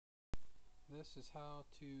This is how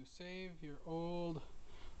to save your old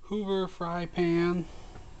Hoover fry pan.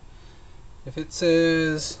 If it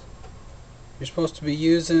says you're supposed to be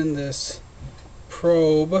using this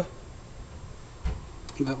probe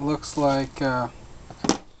that looks like,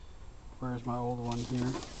 where's my old one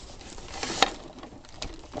here?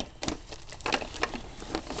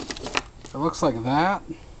 It looks like that.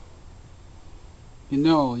 You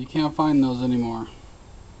know, you can't find those anymore.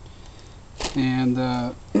 And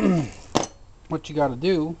what you got to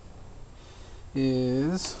do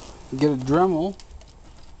is get a Dremel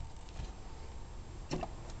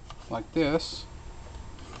like this.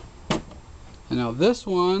 And now this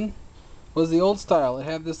one was the old style. It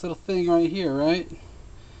had this little thing right here, right?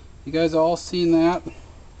 You guys all seen that?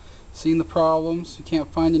 Seen the problems? You can't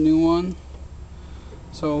find a new one.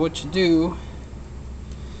 So what you do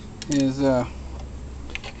is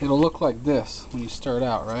it'll look like this when you start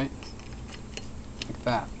out, right? Like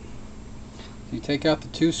that. You take out the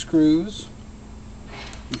two screws,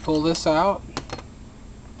 you pull this out,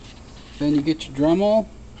 then you get your Dremel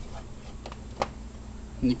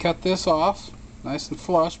and you cut this off nice and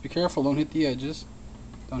flush. Be careful, don't hit the edges.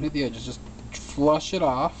 Don't hit the edges, just flush it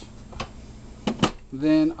off.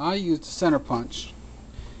 Then I used a center punch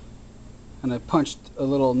and I punched a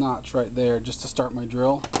little notch right there just to start my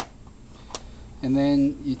drill. And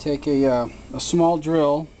then you take a small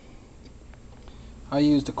drill. I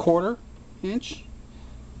used a 1/4 inch,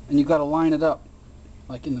 and you got to line it up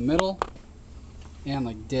like in the middle and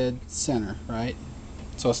like dead center, right?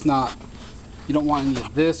 So it's not, you don't want any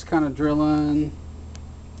of this kind of drilling,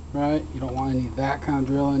 right? You don't want any of that kind of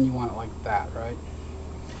drilling. You want it like that, right?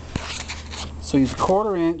 So use a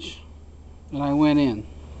 1/4 inch, and I went in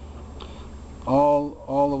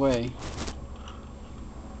all the way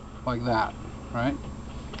like that, right?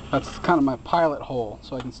 That's kind of my pilot hole,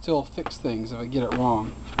 so I can still fix things if I get it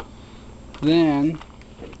wrong. Then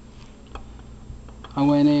I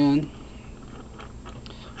went in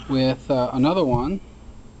with another one,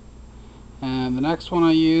 and the next one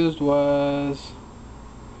I used was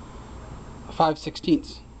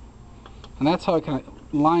 5/16, and that's how I kind of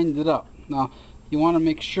lined it up. Now you want to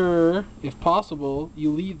make sure, if possible, you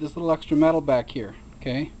leave this little extra metal back here,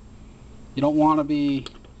 okay? You don't want to be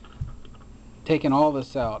taking all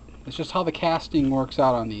this out. It's just how the casting works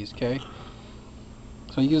out on these, okay?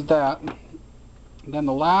 So I use that. And then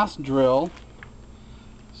the last drill,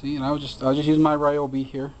 see, and I'll just use my Ryobi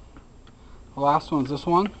here. The last one's this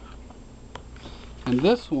one, and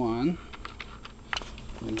this one,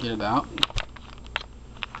 let me get it out.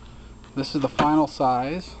 This is the final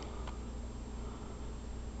size,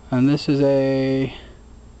 and this is a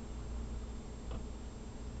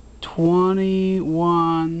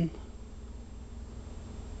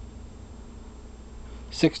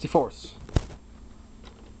 21/64.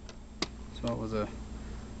 So it was a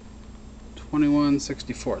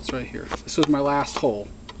 21/64 right here. This was my last hole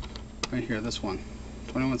right here, this one,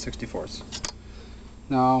 21/64.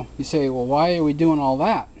 Now you say, well, why are we doing all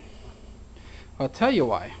that? I'll tell you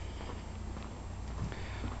why.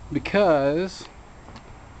 Because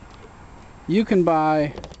you can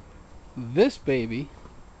buy this baby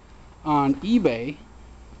on eBay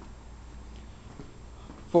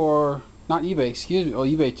for, not eBay, excuse me, well,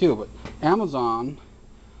 eBay too, but Amazon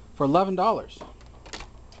for $11.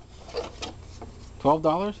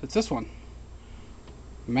 $12? It's this one.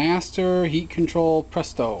 Master Heat Control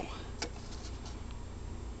Presto.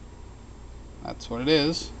 That's what it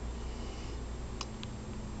is.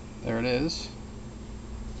 There it is.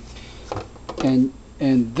 And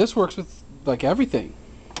this works with like everything.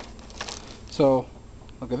 So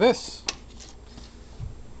look at this.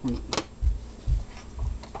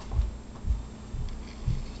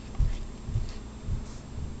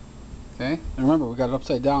 Okay, and remember, we got it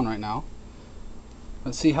upside down right now.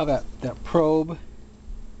 Let's see how that probe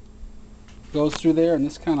goes through there, and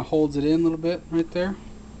this kind of holds it in a little bit right there.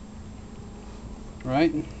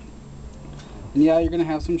 Right? And yeah, you're going to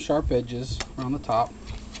have some sharp edges around the top.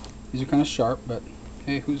 These are kind of sharp, but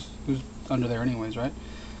hey, who's under there anyways, right?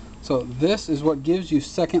 So this is what gives you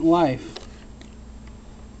second life.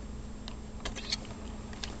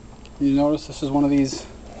 You notice this is one of these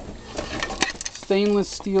stainless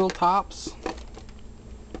steel tops,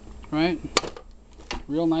 right?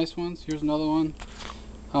 Real nice ones. Here's another one.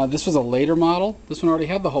 This was a later model. This one already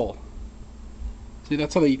had the hole. See,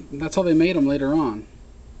 that's how they made them later on,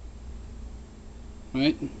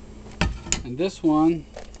 right? And this one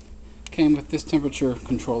came with this temperature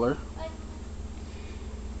controller,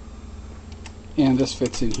 and this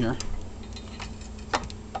fits in here.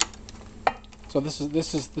 So this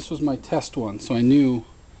was my test one, so I knew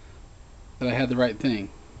that I had the right thing.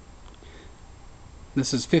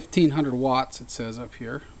 This is 1500 watts, it says up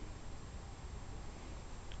here,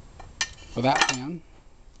 for that pan.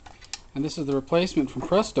 And this is the replacement from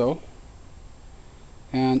Presto,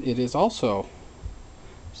 and it is also,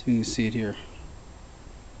 so you can see it here,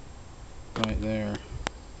 right there.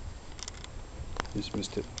 Just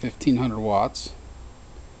missed it. 1500 watts,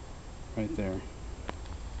 right there.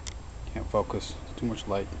 Can't focus, too much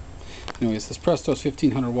light. Anyways, this Presto is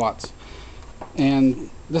 1500 watts, and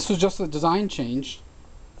this was just a design change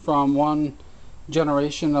from one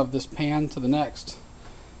generation of this pan to the next.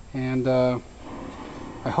 And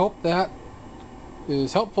I hope that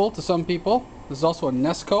is helpful to some people. This is also a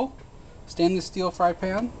Nesco stainless steel fry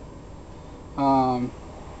pan. You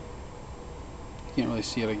can't really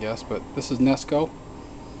see it, I guess, but this is Nesco.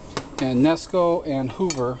 And Nesco and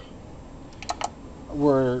Hoover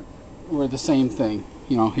were the same thing.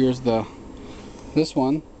 You know, here's this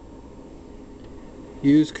one.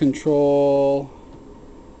 Use control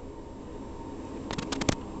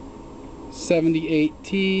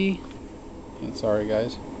 78T. Sorry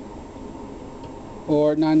guys.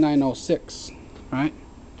 Or 9906, right?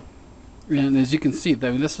 And as you can see, I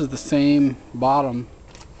mean, this is the same bottom,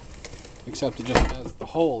 except it just has the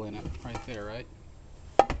hole in it right there, right?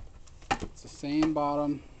 It's the same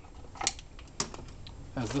bottom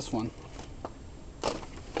as this one,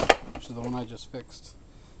 which is the one I just fixed,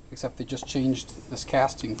 except they just changed this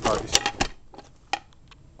casting part.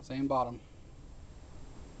 Same bottom.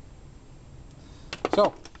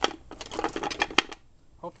 So,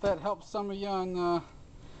 hope that helps some of you on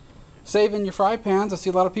saving your fry pans. I see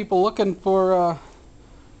a lot of people looking for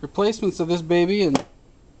replacements of this baby, and you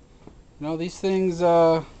know, these things,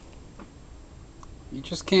 you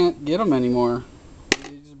just can't get them anymore.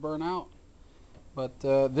 They just burn out. But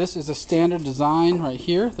this is a standard design right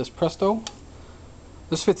here, this Presto.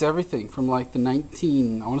 This fits everything from like the I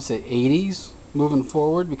want to say 80s moving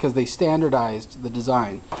forward, because they standardized the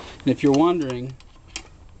design. And if you're wondering,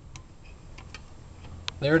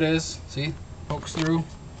 there it is. See? Pokes through.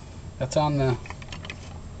 That's on the...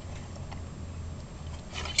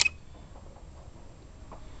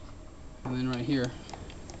 And then right here.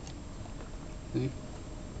 See?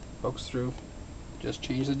 Pokes through. Just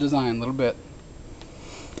change the design a little bit.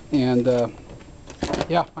 And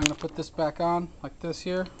yeah, I'm going to put this back on like this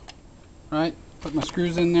here. Right? Put my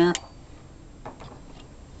screws in there.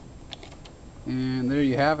 And there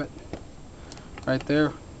you have it. Right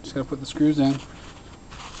there. Just got to put the screws in.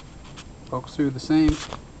 Pokes through the same,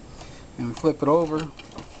 and we flip it over. You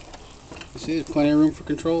see, there's plenty of room for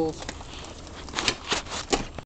controls.